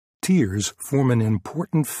Tears form an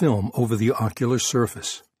important film over the ocular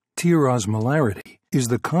surface. Tear osmolarity is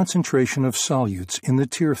the concentration of solutes in the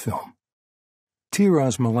tear film. Tear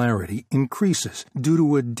osmolarity increases due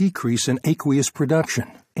to a decrease in aqueous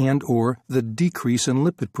production and/or the decrease in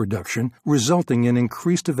lipid production, resulting in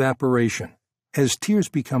increased evaporation. As tears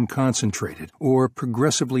become concentrated or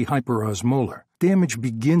progressively hyperosmolar, damage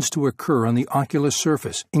begins to occur on the ocular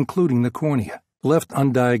surface, including the cornea. Left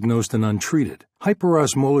undiagnosed and untreated,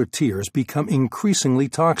 hyperosmolar tears become increasingly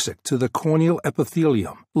toxic to the corneal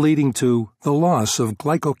epithelium, leading to the loss of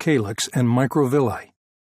glycocalyx and microvilli.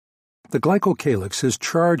 The glycocalyx has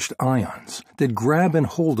charged ions that grab and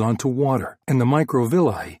hold onto water, and the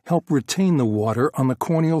microvilli help retain the water on the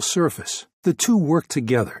corneal surface. The two work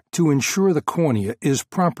together to ensure the cornea is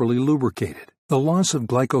properly lubricated. The loss of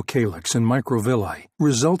glycocalyx and microvilli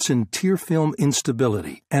results in tear film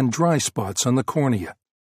instability and dry spots on the cornea.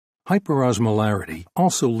 Hyperosmolarity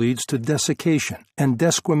also leads to desiccation and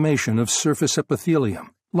desquamation of surface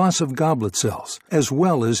epithelium, loss of goblet cells, as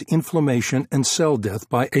well as inflammation and cell death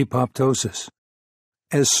by apoptosis.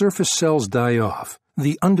 As surface cells die off,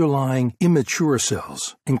 the underlying immature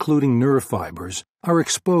cells, including nerve fibers, are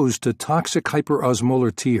exposed to toxic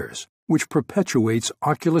hyperosmolar tears, which perpetuates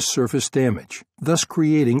ocular surface damage, thus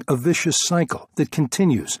creating a vicious cycle that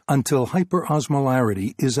continues until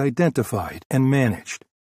hyperosmolarity is identified and managed.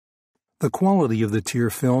 The quality of the tear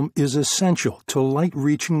film is essential to light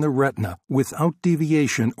reaching the retina without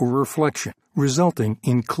deviation or reflection, resulting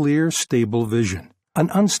in clear, stable vision. An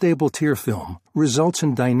unstable tear film results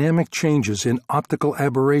in dynamic changes in optical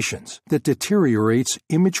aberrations that deteriorates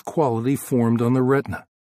image quality formed on the retina.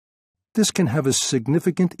 This can have a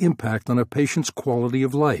significant impact on a patient's quality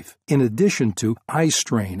of life, in addition to eye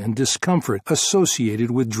strain and discomfort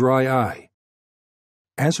associated with dry eye.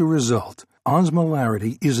 As a result,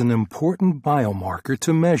 osmolarity is an important biomarker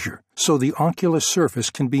to measure so the ocular surface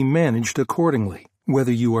can be managed accordingly.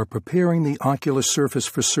 Whether you are preparing the ocular surface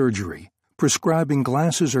for surgery, prescribing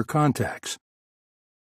glasses or contacts,